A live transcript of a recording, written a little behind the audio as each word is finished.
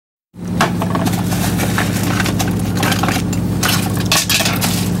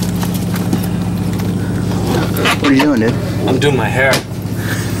What are you doing, dude? I'm doing my hair.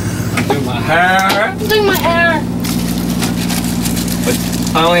 I'm doing my hair. I'm doing my hair. But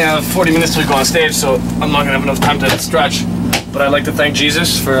I only have 40 minutes till we go on stage, so I'm not gonna have enough time to stretch. But I'd like to thank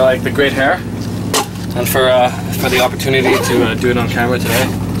Jesus for like the great hair, and for the opportunity to do it on camera today.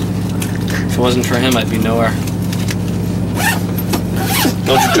 If it wasn't for him, I'd be nowhere.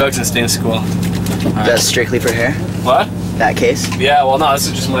 Don't do drugs and stay in school. Right. That's strictly for hair? What? That case? Yeah, well no, this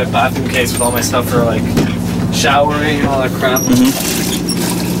is just my bathroom case with all my stuff for like showering and all that crap.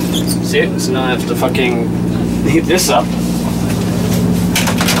 See? So now I have to fucking heat this up.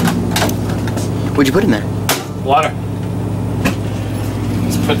 What'd you put in there? Water.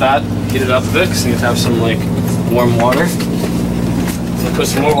 Let's put that, heat it up a bit, because you need to have some like warm water. I'm gonna put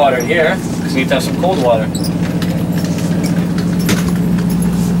some more water in here, because you need to have some cold water.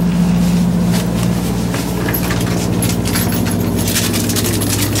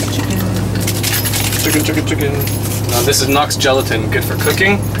 Chicken. Now this is Knox gelatin, good for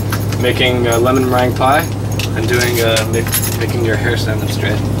cooking, making lemon meringue pie, and doing making your hair stand up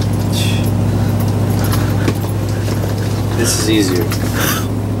straight. This is easier.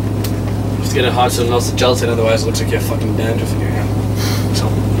 Just get it hot so it melts the gelatin, otherwise it looks like you have fucking dandruff in your hair. It's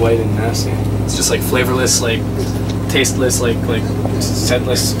all white and nasty. It's just like flavorless, like tasteless, like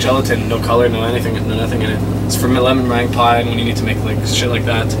scentless gelatin, no color, no anything, no nothing in it. It's for lemon meringue pie and when you need to make like shit like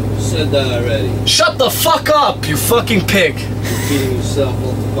that. Said that already. Shut the fuck up, you fucking pig! You're beating yourself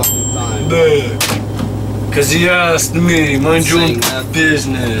all the fucking time. Cause he asked me, mind your own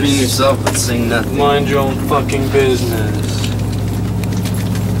business. Beating yourself but saying nothing. Mind your own fucking business.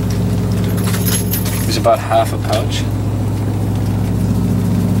 There's about half a pouch.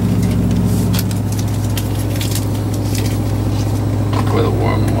 Pour the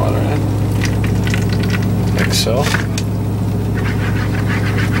warm water in. Like so.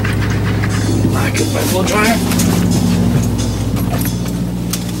 I get my blow dryer.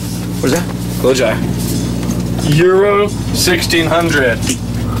 What's that? Blow dryer. Euro 1600.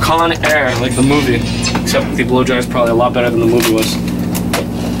 Con Air, like the movie. Except the blow dryer is probably a lot better than the movie was.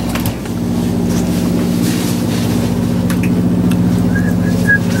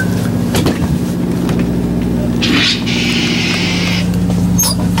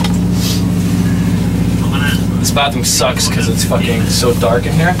 This bathroom sucks because it's fucking so dark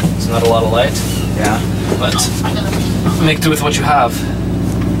in here. There's not a lot of light. Yeah. But make do with what you have.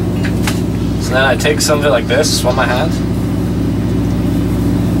 So then I take some of it like this, swap my hand,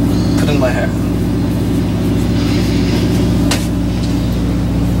 put it in my hair.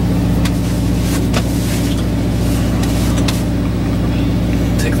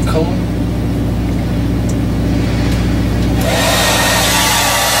 Take the comb.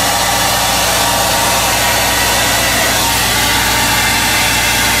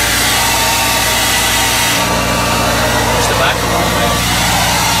 Push the back a little bit.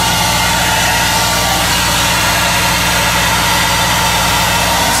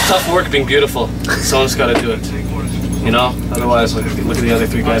 Tough work being beautiful. Someone's got to do it. You know? Otherwise, look at the other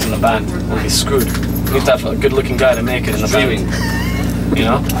three guys in the band. We'll be screwed. You need to have a good-looking guy to make it in the band. You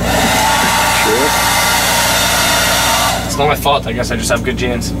know? Sure. It's not my fault. I guess I just have good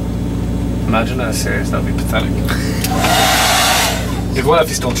genes. Imagine that serious. That would be pathetic. Et voilà,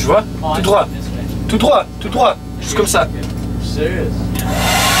 fiston. Tu vois? Tout droit. Tout droit. Tout droit. Juste comme ça. Serious?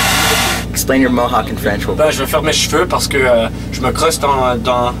 Explain your Mohawk in French. Ben, je vais faire mes cheveux parce que je me crosse dans le...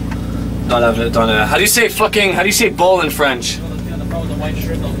 How do you say bowl in French? I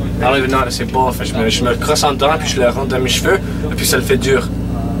don't even know how to say bowl en fait. Je me crosse en dedans, puis je le rentre dans mes cheveux, et puis ça le fait dur.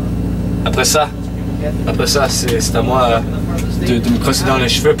 Après ça, c'est à moi de me crosser dans les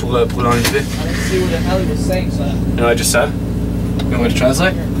cheveux pour l'enlever. You know what I just said? You want me to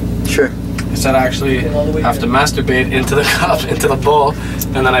translate? Sure. I said I actually have to masturbate into the cup, into the bowl,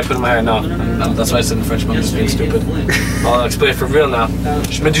 and then I put in my hair. No, that's what I said in French, but I'm just being stupid. I'll explain it for real now.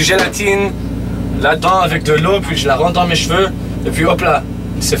 Je mets du gélatine là-dedans avec de l'eau, puis je la rentre dans mes cheveux, et puis hop là,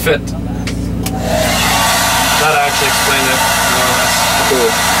 c'est fait. That I actually explained it.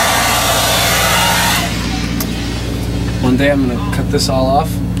 Cool. One day I'm gonna cut this all off,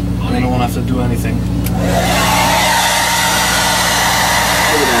 and then I won't have to do anything. Look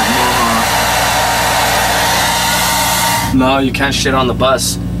at that Mohawk. No, you can't shit on the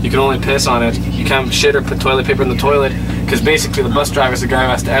bus. You can only piss on it. You can't shit or put toilet paper in the toilet, because basically the bus driver is the guy who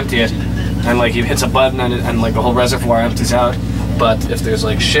has to empty it. And like he hits a button and like the whole reservoir empties out. But if there's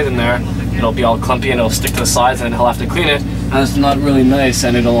like shit in there, it'll be all clumpy and it'll stick to the sides and he'll have to clean it. And it's not really nice,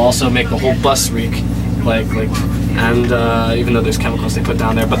 and it'll also make the whole bus reek. And even though there's chemicals they put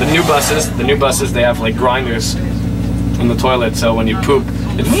down there. But the new buses, they have like grinders in the toilet, so when you poop,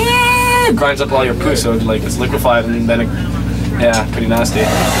 it grinds up all your poo, so like it's liquefied and then it, yeah, pretty nasty.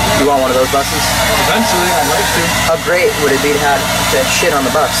 You want one of those buses? Eventually, I'd like to. How great would it be to have to shit on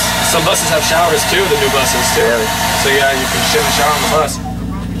the bus? Some buses have showers too, the new buses too. Really? So yeah, you can shit in the shower on the bus.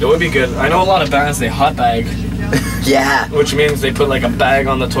 It would be good. I know a lot of bands, they hot bag. Yeah. Which means they put like a bag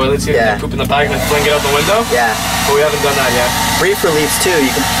on the toilet seat Yeah. and they poop in the bag and then fling it out the window. Yeah. But we haven't done that yet. Brief reliefs too. You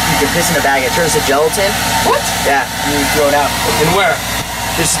can piss in a bag. It turns to gelatin. What? Yeah. And you throw it out. And where?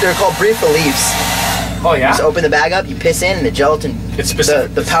 They're called brief reliefs. Oh yeah? Just open the bag up, you piss in, and the gelatin. It's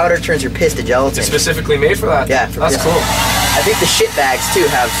specific. The powder turns your piss to gelatin. It's specifically made for that. Yeah. That's piss. cool. I think the shit bags too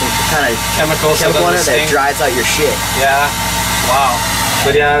have some kind of Chemical in it that dries out your shit. Yeah. Wow.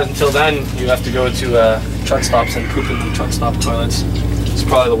 But yeah, until then, you have to go to truck stops and poop in the truck stop toilets. It's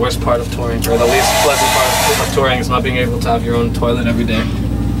probably the worst part of touring, or the least pleasant part of touring is not being able to have your own toilet every day.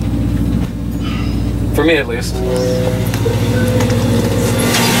 For me, at least.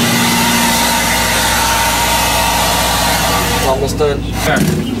 Almost done.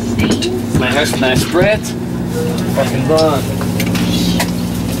 Nice spread. Fucking done.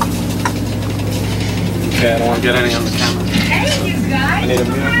 Okay, I don't want to get any on the camera. Hey, you guys, I need a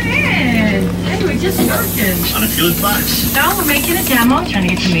come mirror. on in. Hey, we're just working. On a field box. No, we're making a demo, trying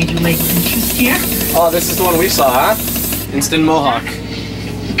to get some major lake interest here. Oh, this is the one we saw, huh? Instant Mohawk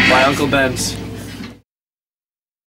by Uncle Ben's.